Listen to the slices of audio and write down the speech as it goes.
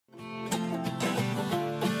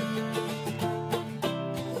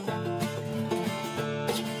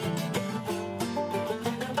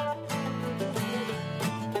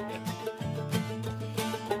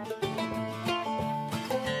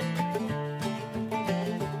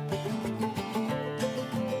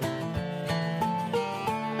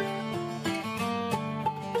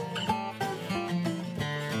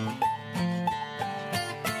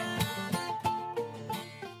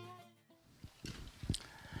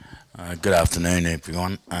Good afternoon,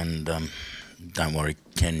 everyone, and don't worry,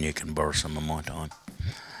 Ken, you can borrow some of my time.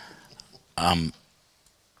 Um,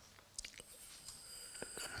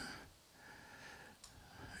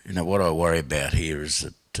 what I worry about here is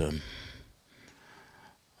that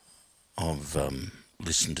I've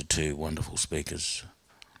listened to two wonderful speakers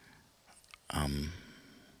in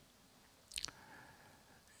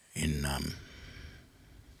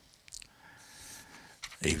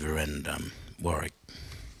Eva and Warwick,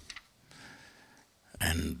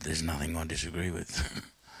 and there's nothing I disagree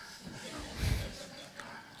with.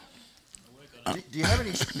 Do you have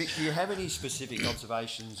any specific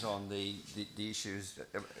observations on the issues?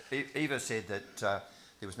 Eva said that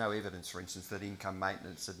there was no evidence, for instance, that income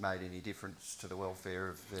maintenance had made any difference to the welfare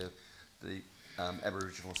of the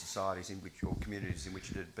Aboriginal societies in which, or communities in which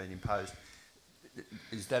it had been imposed.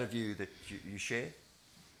 Is that a view that you share?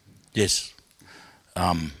 Yes.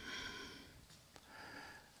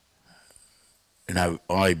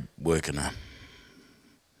 I work in a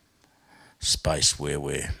space where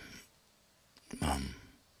we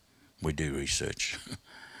do research.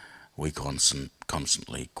 We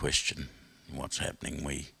constantly question what's happening.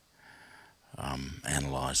 We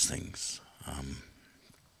analyse things,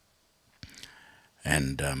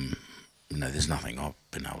 and there's nothing I've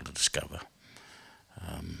been able to discover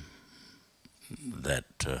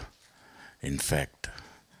that, in fact,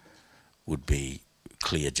 would be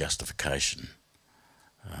clear justification.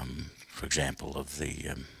 For example, of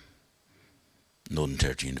the Northern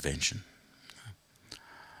Territory intervention.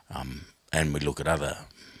 And we look at other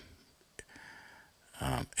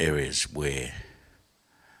areas where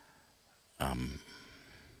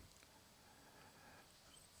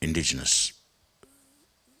Indigenous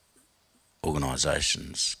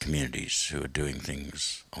organisations, communities who are doing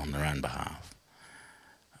things on their own behalf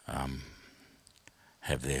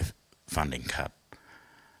have their funding cut,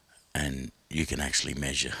 and you can actually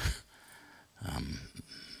measure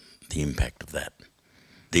the impact of that.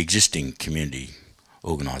 The existing community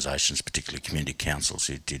organisations, particularly community councils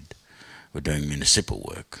who were doing municipal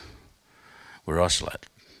work, were isolated.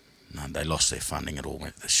 They lost their funding. It all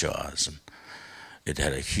went to the shires, and it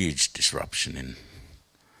had a huge disruption in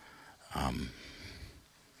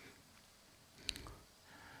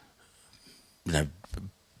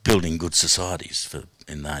building good societies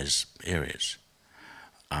in those areas.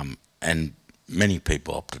 And many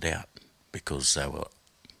people opted out because they were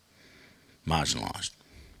marginalised.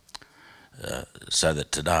 So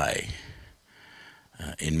that today,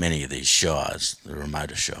 in many of these shires, the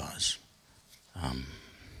remoter shires,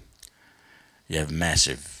 you have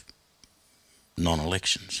massive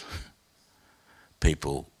non-elections.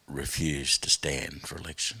 People refuse to stand for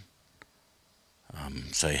election.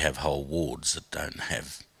 So you have whole wards that don't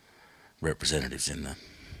have representatives in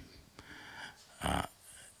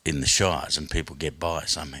the shires, and people get by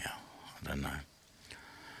somehow. I don't know.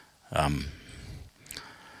 And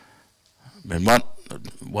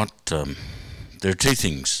there are two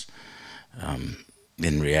things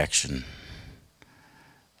in reaction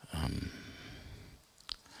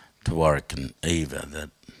to Warwick and Eva that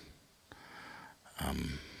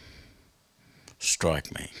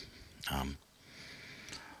strike me.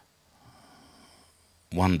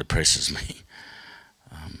 One depresses me,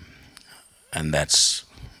 and that's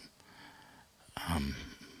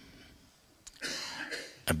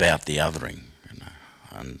about the othering,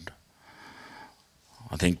 and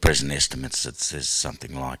I think present estimates that there's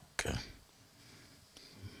something like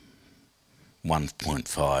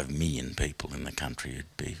 1.5 million people in the country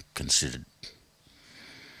who'd be considered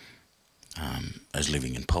as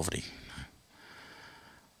living in poverty.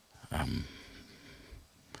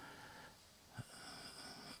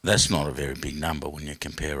 That's not a very big number when you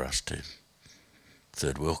compare us to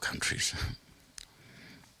third world countries,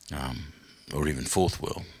 or even fourth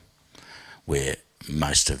world, where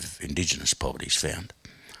most of Indigenous poverty is found.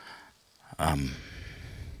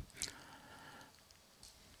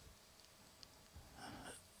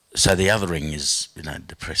 So the othering is,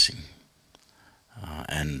 depressing,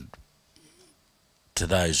 and to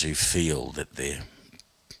those who feel that they're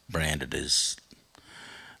branded as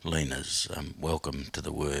leaners, welcome to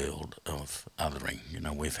the world of othering.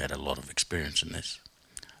 We've had a lot of experience in this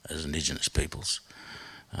as Indigenous peoples.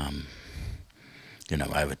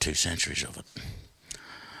 Over 2 centuries of it.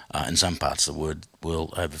 In some parts of the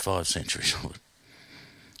world, over 5 centuries of it.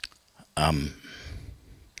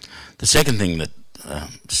 The second thing that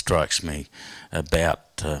strikes me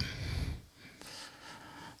about the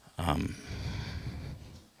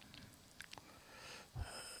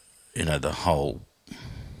whole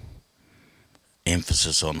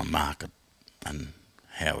emphasis on the market and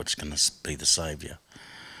how it's going to be the saviour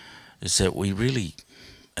is that we really,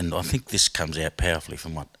 and I think this comes out powerfully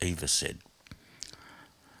from what Eva said,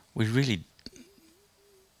 we really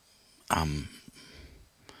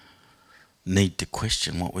need to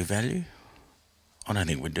question what we value. I don't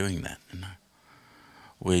think we're doing that. You know,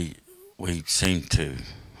 we seem to.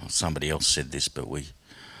 Well, somebody else said this, but we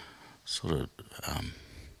sort of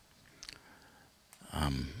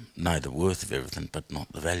know the worth of everything, but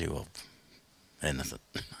not the value of anything.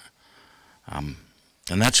 And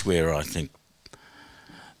that's where I think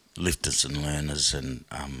lifters and learners and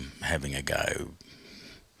having a go,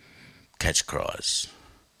 catch cries,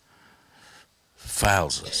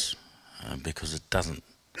 fails us because it doesn't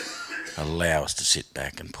allow us to sit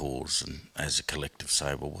back and pause and as a collective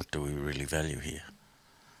say, well, what do we really value here?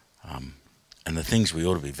 And the things we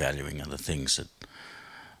ought to be valuing are the things that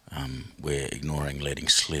we're ignoring, letting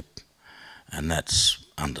slip, and that's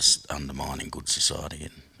undermining good society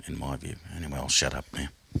in my view. Anyway, I'll shut up now.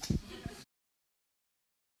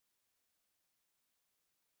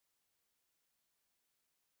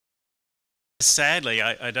 Sadly,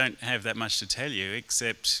 I don't have that much to tell you,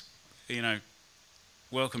 except, you know,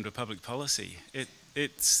 welcome to public policy.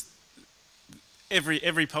 It's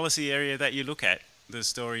every policy area that you look at, the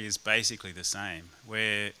story is basically the same,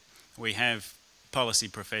 where we have policy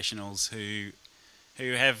professionals who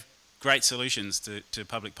have great solutions to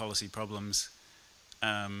public policy problems,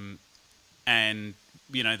 and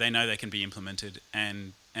you know they can be implemented,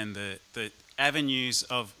 and the avenues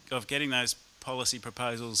of getting those policy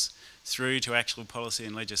proposals through to actual policy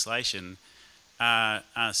and legislation are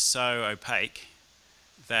so opaque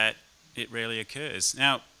that it rarely occurs.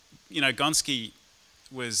 Now, you know, Gonski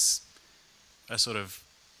was a sort of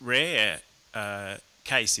rare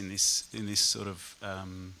case in this sort of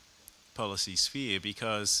policy sphere,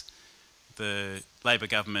 because the Labor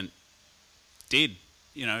government did,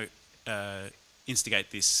 you know,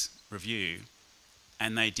 instigate this review,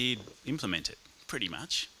 and they did implement it pretty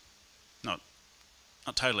much, not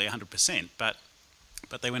totally 100%, but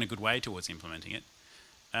they went a good way towards implementing it.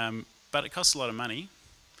 But it costs a lot of money,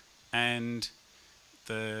 and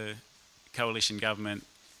the coalition government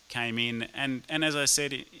came in, and as I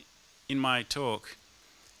said in my talk,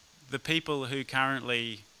 the people who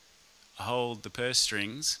currently hold the purse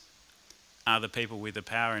strings are the people with the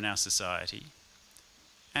power in our society,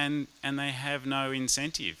 and they have no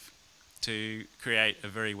incentive to create a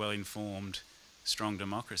very well-informed, strong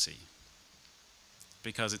democracy,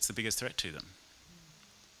 because it's the biggest threat to them.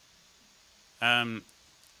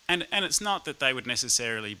 And it's not that they would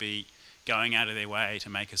necessarily be going out of their way to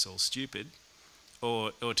make us all stupid,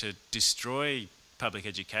 or to destroy public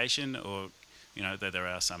education, or, you know, though there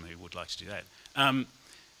are some who would like to do that.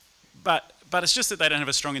 But it's just that they don't have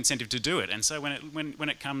a strong incentive to do it, and so when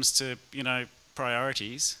it comes to, you know,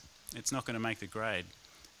 priorities, it's not going to make the grade.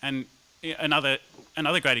 And another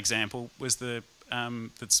great example was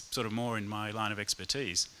that's sort of more in my line of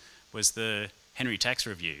expertise, was the Henry Tax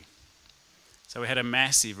Review. So we had a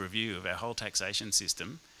massive review of our whole taxation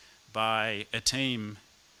system by a team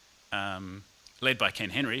led by Ken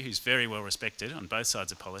Henry, who's very well respected on both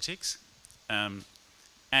sides of politics,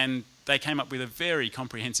 and they came up with a very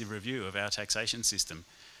comprehensive review of our taxation system.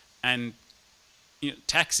 And, you know,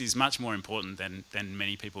 tax is much more important than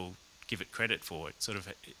many people give it credit for. It sort of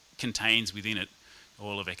contains within it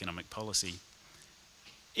all of economic policy.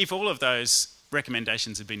 If all of those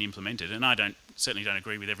recommendations had been implemented, and I certainly don't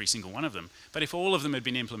agree with every single one of them, but if all of them had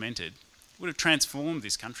been implemented, it would have transformed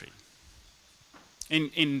this country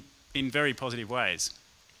in very positive ways.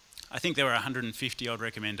 I think there were 150 odd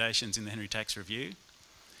recommendations in the Henry Tax Review.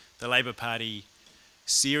 The Labor Party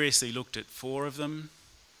seriously looked at 4 of them,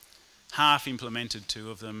 half implemented 2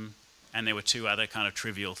 of them, and there were 2 other kind of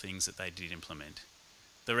trivial things that they did implement.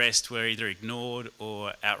 The rest were either ignored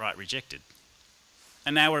or outright rejected.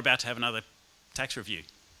 And now we're about to have another tax review.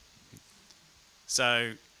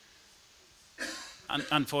 So,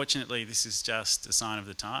 unfortunately, this is just a sign of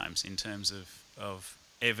the times in terms of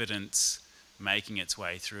evidence making its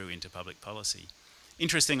way through into public policy.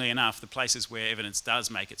 Interestingly enough, the places where evidence does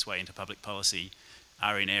make its way into public policy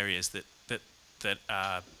are in areas that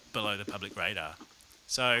are below the public radar.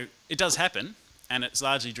 So it does happen, and it's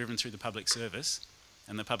largely driven through the public service,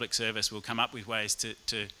 and the public service will come up with ways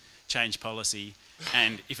to change policy,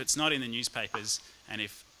 and if it's not in the newspapers, and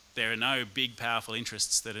if there are no big powerful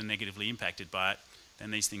interests that are negatively impacted by it,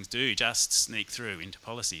 then these things do just sneak through into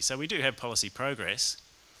policy. So we do have policy progress,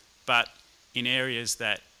 but in areas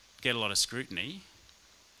that get a lot of scrutiny,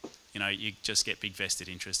 you know, you just get big vested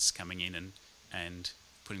interests coming in and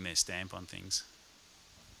putting their stamp on things.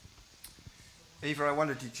 Eva, I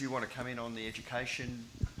wondered, did you want to come in on the education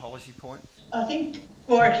policy point? I think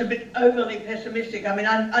Warwick's a bit overly pessimistic. I mean,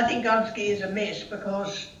 I think Gonski is a mess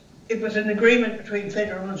because it was an agreement between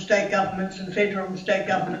federal and state governments, and federal and state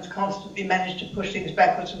governments constantly managed to push things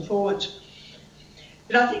backwards and forwards.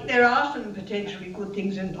 But I think there are some potentially good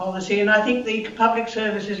things in policy, and I think the public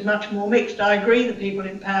service is much more mixed. I agree that people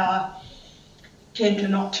in power tend to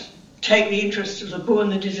not take the interests of the poor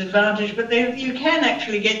and the disadvantaged, but you can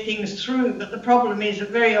actually get things through. But the problem is that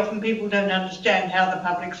very often people don't understand how the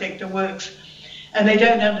public sector works, and they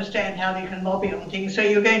don't understand how they can lobby on things. So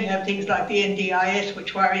you're going to have things like the NDIS,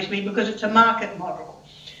 which worries me because it's a market model.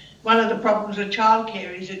 One of the problems with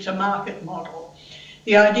childcare is it's a market model.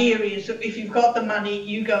 The idea is that if you've got the money,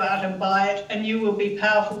 you go out and buy it, and you will be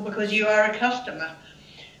powerful because you are a customer.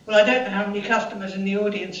 Well, I don't know how many customers in the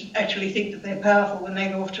audience actually think that they're powerful when they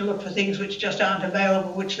go off to look for things which just aren't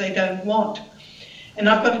available, which they don't want. And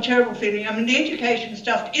I've got a terrible feeling. I mean, the education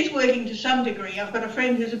stuff is working to some degree. I've got a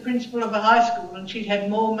friend who's a principal of a high school, and she's had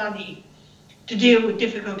more money to deal with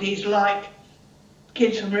difficulties like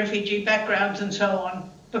kids from refugee backgrounds and so on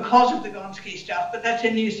because of the Gonski stuff, but that's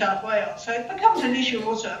in New South Wales. So it becomes an issue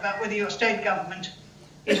also about whether your state government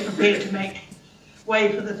is prepared to make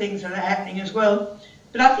way for the things that are happening as well.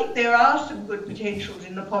 But I think there are some good potentials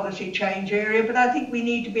in the policy change area, but I think we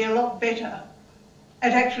need to be a lot better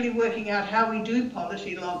at actually working out how we do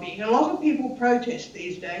policy lobbying. A lot of people protest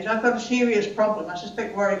these days. I've got a serious problem. I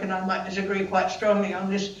suspect Warwick and I might disagree quite strongly on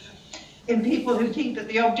this, in people who think that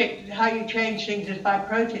the object of how you change things is by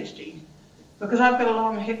protesting. Because I've got a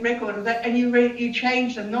long record of that, and you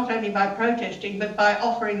change them not only by protesting, but by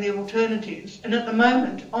offering the alternatives. And at the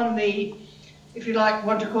moment, on the, if you like,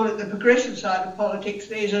 want to call it the progressive side of politics,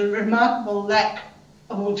 there's a remarkable lack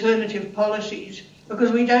of alternative policies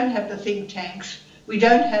because we don't have the think tanks, we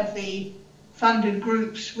don't have the funded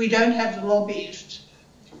groups, we don't have the lobbyists.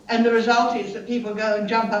 And the result is that people go and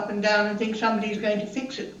jump up and down and think somebody's going to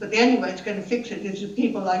fix it. But the only way it's going to fix it is if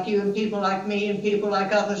people like you and people like me and people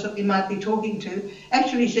like others that we might be talking to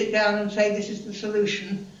actually sit down and say this is the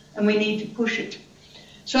solution and we need to push it.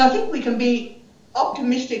 So I think we can be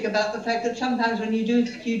optimistic about the fact that sometimes when you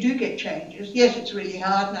do get changes, yes, it's really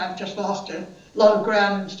hard, and I've just lost a lot of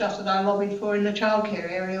ground and stuff that I lobbied for in the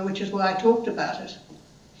childcare area, which is why I talked about it.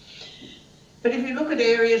 But if you look at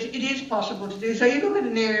areas, it is possible to do. So you look at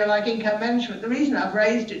an area like income management. The reason I've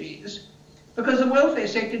raised it is because the welfare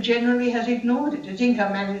sector generally has ignored it. It's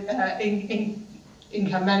income management,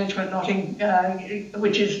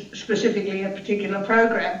 which is specifically a particular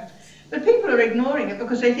program. But people are ignoring it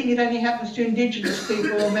because they think it only happens to Indigenous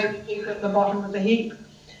people or maybe people at the bottom of the heap.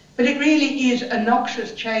 But it really is a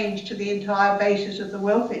noxious change to the entire basis of the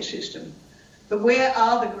welfare system. But where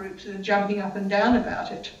are the groups that are jumping up and down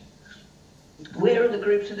about it? Where are the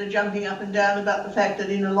groups that are jumping up and down about the fact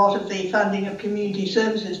that in a lot of the funding of community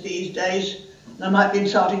services these days, and I might be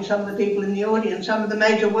insulting some of the people in the audience, some of the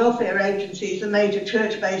major welfare agencies, the major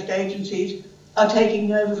church-based agencies, are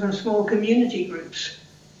taking over from small community groups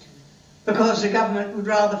because the government would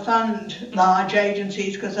rather fund large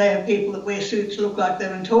agencies because they have people that wear suits, look like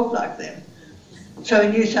them and talk like them. So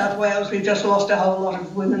in New South Wales, we've just lost a whole lot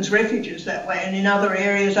of women's refuges that way, and in other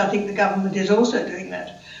areas I think the government is also doing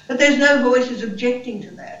that. But there's no voices objecting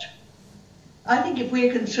to that. I think if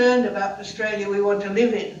we're concerned about the Australia we want to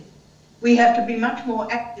live in, we have to be much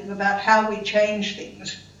more active about how we change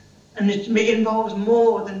things. And it involves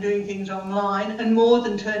more than doing things online and more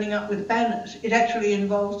than turning up with banners. It actually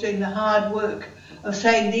involves doing the hard work of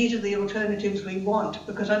saying these are the alternatives we want,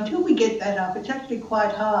 because until we get that up, it's actually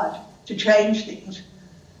quite hard to change things.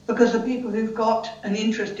 Because the people who've got an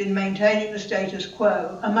interest in maintaining the status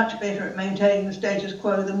quo are much better at maintaining the status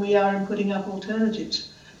quo than we are in putting up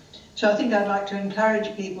alternatives. So I think I'd like to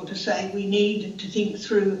encourage people to say we need to think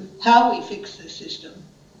through how we fix this system,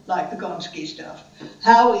 like the Gonski stuff,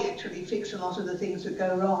 how we actually fix a lot of the things that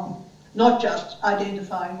go wrong, not just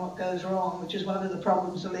identifying what goes wrong, which is one of the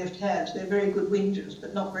problems the left has. They're very good whingers,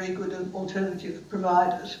 but not very good alternative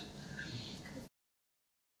providers.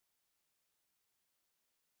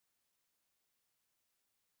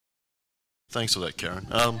 Thanks for that, Karen.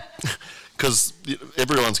 Because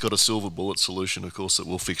everyone's got a silver bullet solution, of course, that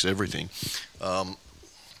will fix everything,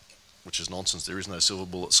 which is nonsense. There is no silver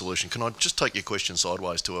bullet solution. Can I just take your question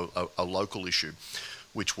sideways to a local issue,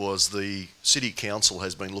 which was the City Council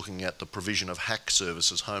has been looking at the provision of HAC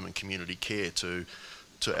services, home and community care, to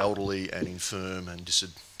elderly and infirm and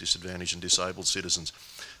disadvantaged and disabled citizens.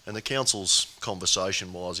 And the council's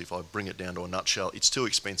conversation was, if I bring it down to a nutshell, it's too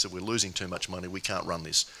expensive, we're losing too much money, we can't run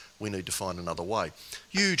this, we need to find another way.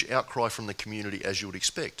 Huge outcry from the community, as you would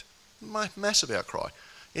expect. Massive outcry.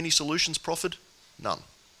 Any solutions proffered? None.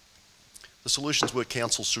 The solutions were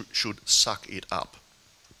council should suck it up.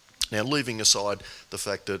 Now, leaving aside the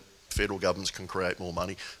fact that federal governments can create more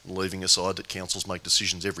money, and leaving aside that councils make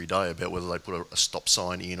decisions every day about whether they put a stop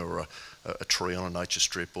sign in or a tree on a nature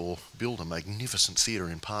strip or build a magnificent theatre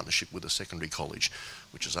in partnership with a secondary college,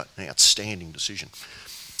 which is an outstanding decision.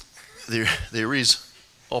 There is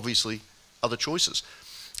obviously other choices.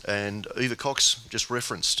 And Eva Cox just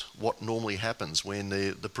referenced what normally happens when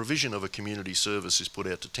the provision of a community service is put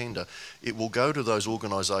out to tender. It will go to those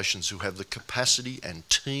organisations who have the capacity and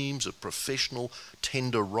teams of professional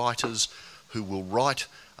tender writers who will write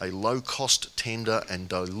a low-cost tender and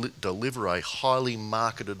deliver a highly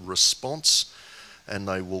marketed response, and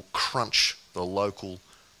they will crunch the local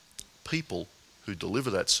people who deliver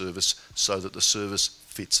that service so that the service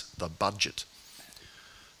fits the budget.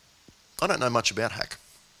 I don't know much about HACC.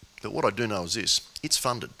 But what I do know is this: it's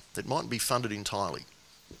funded. It mightn't be funded entirely.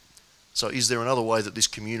 So is there another way that this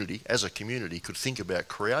community, as a community, could think about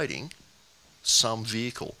creating some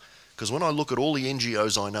vehicle? Because when I look at all the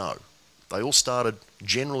NGOs I know, they all started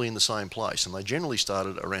generally in the same place, and they generally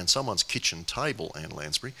started around someone's kitchen table, Anne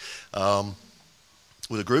Lansbury,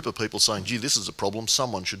 with a group of people saying, gee, this is a problem,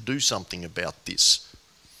 someone should do something about this.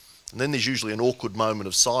 And then there's usually an awkward moment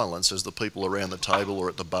of silence as the people around the table or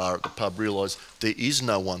at the bar at the pub realise there is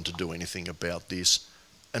no one to do anything about this,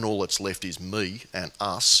 and all that's left is me and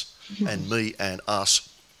us, and me and us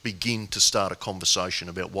begin to start a conversation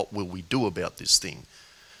about what will we do about this thing.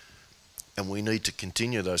 And we need to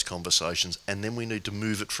continue those conversations, and then we need to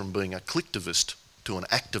move it from being a collectivist to an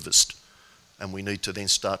activist, and we need to then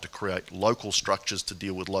start to create local structures to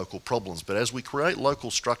deal with local problems. But as we create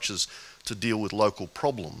local structures to deal with local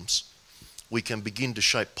problems, we can begin to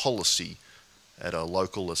shape policy at a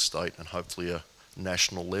local, a state, and hopefully a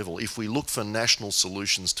national level. If we look for national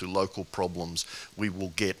solutions to local problems, we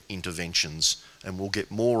will get interventions, and we'll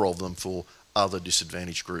get more of them for other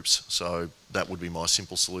disadvantaged groups. So that would be my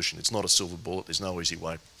simple solution. It's not a silver bullet, there's no easy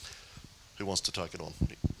way. Who wants to take it on?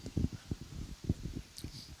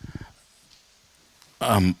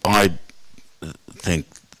 I think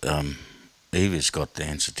Eva's got the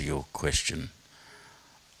answer to your question.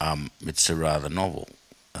 It's a rather novel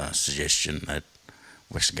suggestion that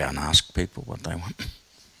we should go and ask people what they want.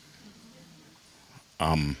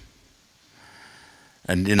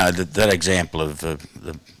 And you know that example of the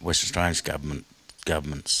West Australian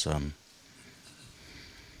government's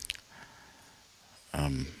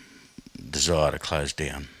desire to close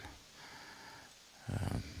down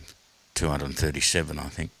 237, I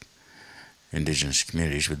think, Indigenous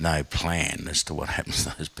communities with no plan as to what happens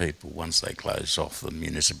to those people once they close off the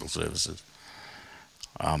municipal services,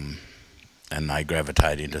 and they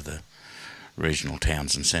gravitate into the regional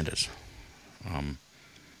towns and centres.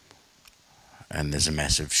 And there's a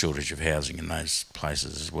massive shortage of housing in those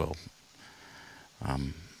places as well.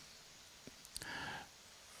 And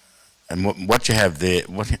what you have there,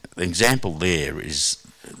 the example there is,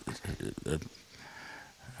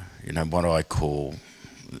 you know, what I call,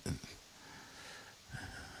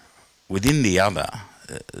 within the other,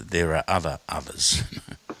 there are others.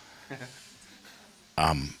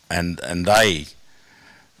 And they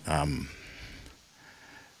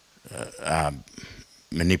are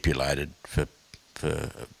manipulated for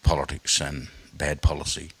politics and bad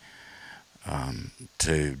policy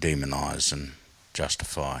to demonise and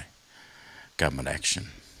justify government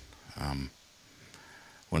action.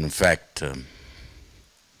 When in fact,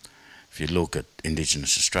 if you look at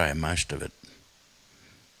Indigenous Australia, most of it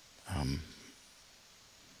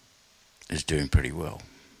is doing pretty well.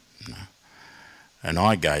 You know? And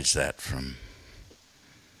I gauge that from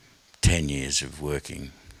 10 years of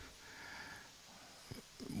working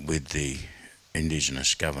with the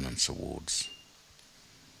Indigenous Governance Awards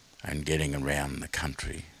and getting around the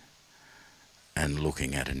country and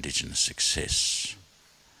looking at Indigenous success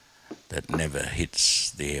that never hits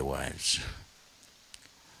the airwaves.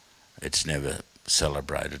 It's never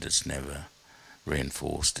celebrated, it's never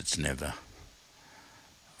reinforced, it's never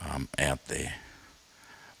out there.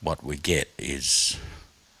 What we get is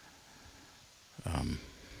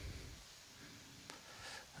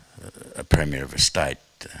a Premier of a state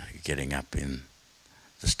getting up in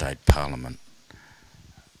the state parliament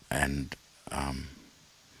and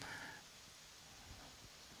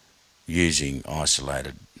using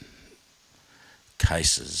isolated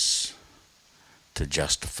cases to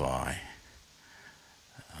justify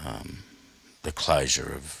the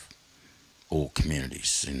closure of all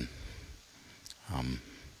communities in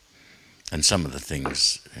and some of the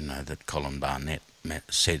things, you know, that Colin Barnett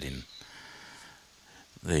said in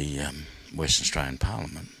the Western Australian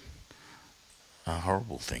Parliament are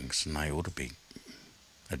horrible things, and they ought to be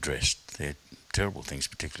addressed. They're terrible things,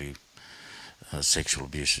 particularly sexual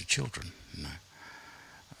abuse of children. You know.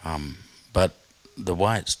 But the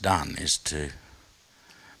way it's done is to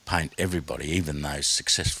paint everybody, even those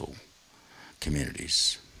successful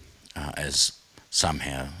communities, as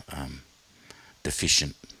somehow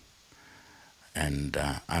deficient, and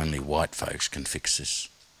only white folks can fix this,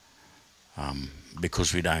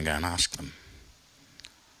 because we don't go and ask them,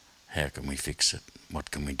 how can we fix it?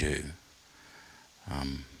 What can we do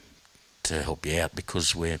to help you out?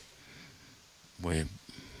 Because we're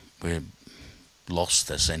lost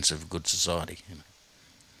the sense of good society, you know,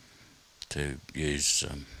 to use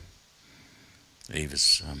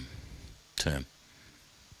Eva's term.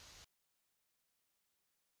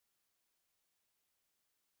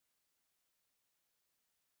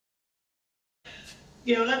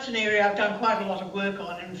 Yeah, well, that's an area I've done quite a lot of work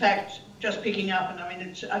on. In fact, just picking up, and I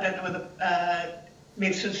mean, I don't know whether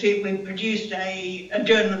Mick has seen, we produced a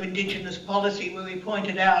Journal of Indigenous Policy where we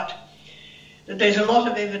pointed out that there's a lot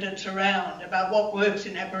of evidence around about what works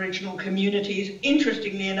in Aboriginal communities,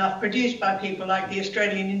 interestingly enough, produced by people like the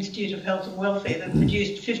Australian Institute of Health and Welfare that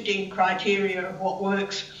produced 15 criteria of what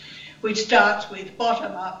works, which starts with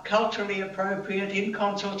bottom-up, culturally appropriate, in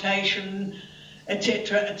consultation,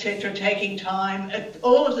 etc., taking time,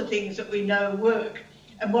 all of the things that we know work.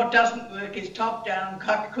 And what doesn't work is top-down,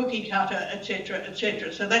 cookie cutter, etc.,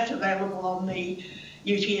 etc. So that's available on the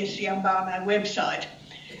UTS Yambano website.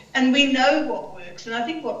 And we know what works, and I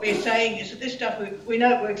think what we're saying is that this stuff, we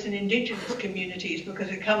know it works in Indigenous communities because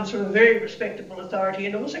it comes from a very respectable authority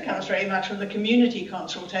and also comes very much from the community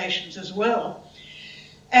consultations as well.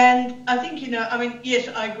 And I think, you know, I mean, yes,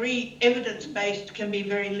 I agree, evidence-based can be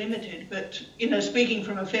very limited, but, you know, speaking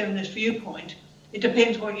from a feminist viewpoint, it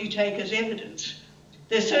depends what you take as evidence.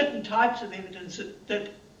 There's certain types of evidence that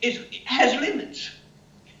has limits.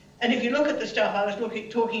 And if you look at the stuff I was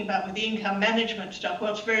talking about with the income management stuff,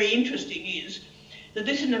 what's very interesting is that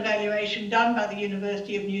this is an evaluation done by the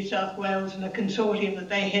University of New South Wales and a consortium that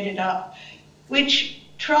they headed up, which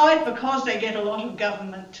tried, because they get a lot of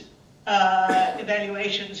government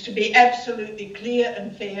evaluations, to be absolutely clear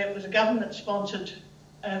and fair. It was a government-sponsored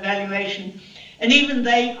evaluation, and even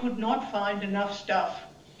they could not find enough stuff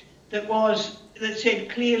that said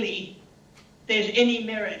clearly there's any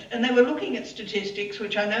merit. And they were looking at statistics,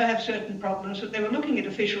 which I know have certain problems, but they were looking at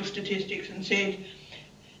official statistics and said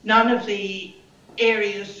none of the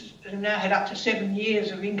areas that have now had up to 7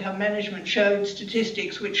 years of income management showed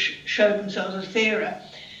statistics which showed themselves as fairer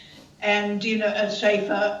and, you know, as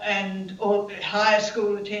safer and or higher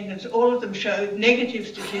school attendance. All of them showed negative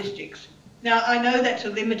statistics. Now, I know that's a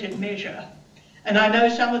limited measure, and I know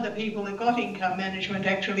some of the people that got income management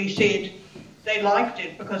actually said they liked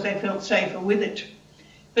it because they felt safer with it.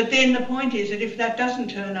 But then the point is that if that doesn't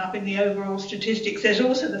turn up in the overall statistics, there's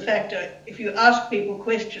also the factor, if you ask people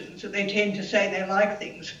questions, that they tend to say they like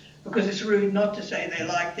things because it's rude not to say they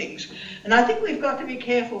like things. And I think we've got to be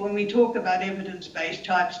careful when we talk about evidence-based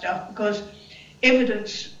type stuff, because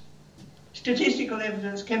statistical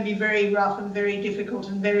evidence can be very rough and very difficult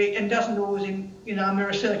and doesn't always, you know, I'm a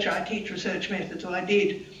researcher, I teach research methods, or I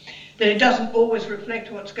did, that it doesn't always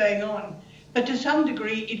reflect what's going on. But to some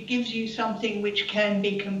degree, it gives you something which can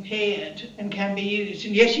be compared and can be used.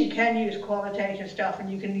 And yes, you can use qualitative stuff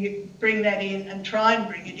and you can bring that in and try and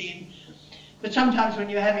bring it in. But sometimes when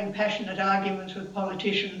you're having passionate arguments with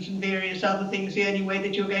politicians and various other things, the only way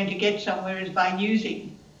that you're going to get somewhere is by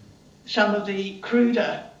using some of the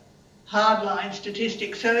cruder, hardline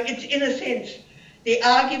statistics. So it's, in a sense, the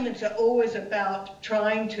arguments are always about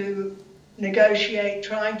trying to negotiate,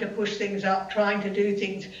 trying to push things up, trying to do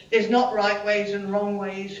things. There's not right ways and wrong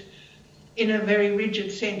ways in a very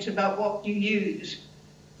rigid sense about what you use.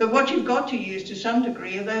 But what you've got to use to some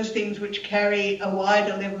degree are those things which carry a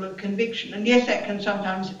wider level of conviction. And yes, that can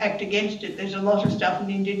sometimes act against it. There's a lot of stuff in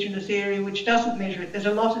the Indigenous area which doesn't measure it. There's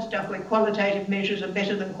a lot of stuff where qualitative measures are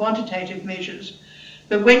better than quantitative measures.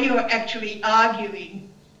 But when you're actually arguing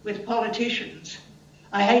with politicians,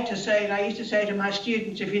 I hate to say it, I used to say to my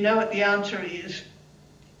students, if you know what the answer is,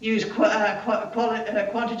 use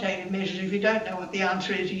quantitative measures. If you don't know what the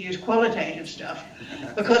answer is, you use qualitative stuff.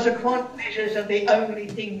 Because the quant measures are the only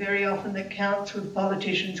thing very often that counts with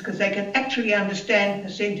politicians, because they can actually understand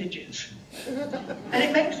percentages. And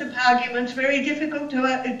it makes the arguments very difficult to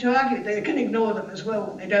argue. They can ignore them as well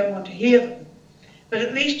when they don't want to hear them. But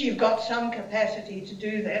at least you've got some capacity to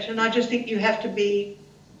do that. And I just think you have to be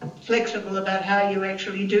flexible about how you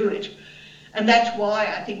actually do it. And that's why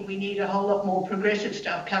I think we need a whole lot more progressive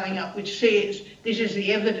stuff coming up which says this is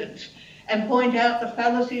the evidence, and point out the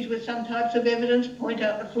fallacies with some types of evidence, point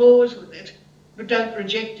out the flaws with it, but don't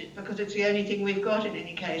reject it because it's the only thing we've got in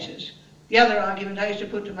any cases. The other argument I used to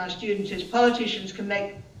put to my students is politicians can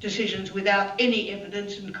make decisions without any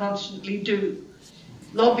evidence and constantly do.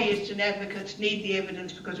 Lobbyists and advocates need the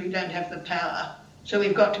evidence because we don't have the power. So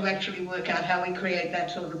we've got to actually work out how we create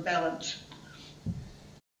that sort of balance.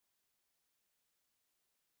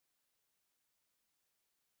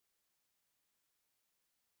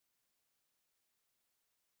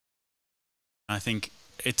 I think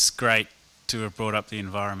it's great to have brought up the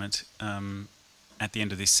environment at the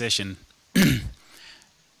end of this session.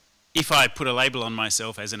 If I put a label on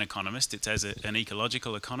myself as an economist, it's as an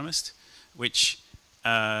ecological economist, which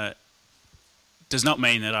does not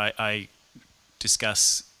mean that I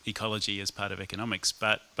discuss ecology as part of economics,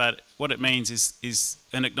 but what it means is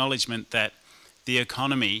an acknowledgement that the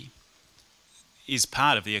economy is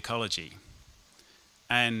part of the ecology,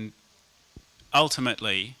 and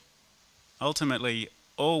ultimately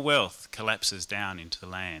all wealth collapses down into the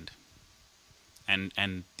land,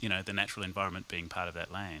 and you know, the natural environment being part of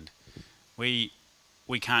that land. We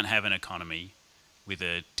can't have an economy with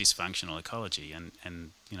a dysfunctional ecology, and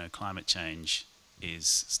you know, climate change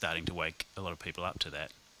is starting to wake a lot of people up to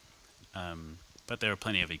that. But there are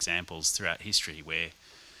plenty of examples throughout history where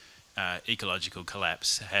ecological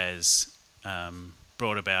collapse has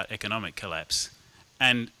brought about economic collapse.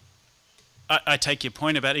 And I take your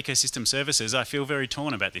point about ecosystem services. I feel very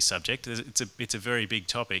torn about this subject. It's a very big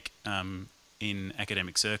topic in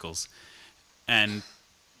academic circles, and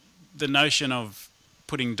the notion of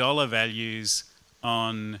putting dollar values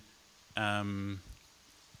on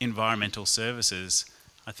environmental services,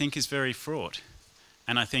 I think, is very fraught.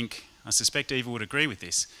 And I suspect Eva would agree with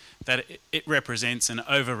this, that it represents an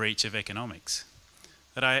overreach of economics.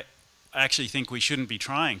 That I actually think we shouldn't be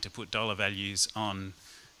trying to put dollar values on,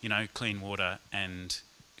 you know, clean water and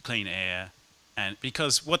clean air, and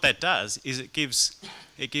because what that does is it gives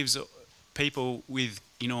people with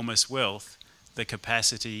enormous wealth the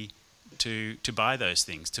capacity to buy those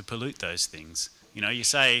things, to pollute those things. You know, you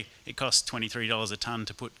say it costs $23 a tonne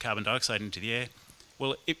to put carbon dioxide into the air.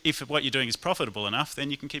 Well, if what you're doing is profitable enough,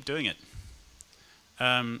 then you can keep doing it.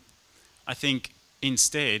 I think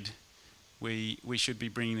instead we should be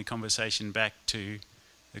bringing the conversation back to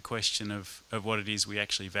the question of what it is we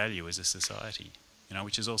actually value as a society, you know,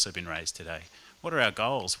 which has also been raised today. What are our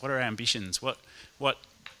goals? What are our ambitions? What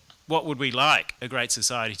would we like a great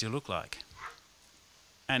society to look like?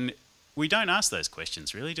 And we don't ask those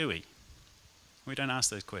questions, really, do we? We don't ask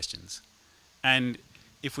those questions. And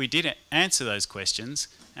if we did answer those questions,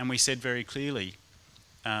 and we said very clearly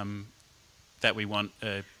that we want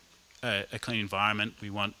a clean environment, we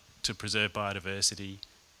want to preserve biodiversity,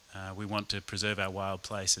 we want to preserve our wild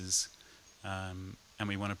places, and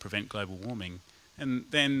we want to prevent global warming, and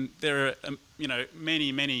then there are you know,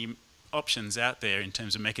 many options out there in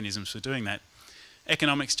terms of mechanisms for doing that.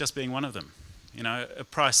 Economics just being one of them. You know, a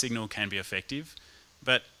price signal can be effective,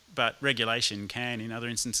 but regulation can, in other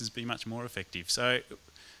instances, be much more effective. So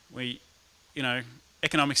you know,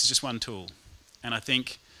 economics is just one tool, and I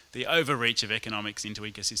think the overreach of economics into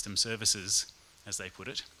ecosystem services, as they put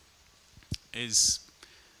it, is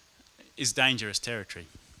dangerous territory.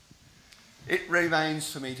 It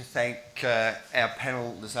remains for me to thank our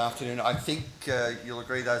panel this afternoon. I think you'll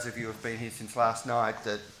agree, those of you who have been here since last night,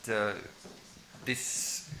 that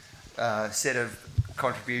this set of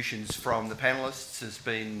contributions from the panellists has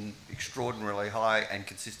been extraordinarily high and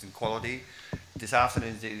consistent quality. This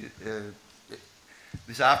afternoon,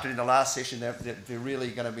 the last session, they're really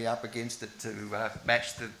going to be up against it to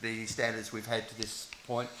match the standards we've had to this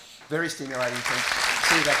point. Very stimulating.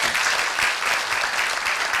 See you back then.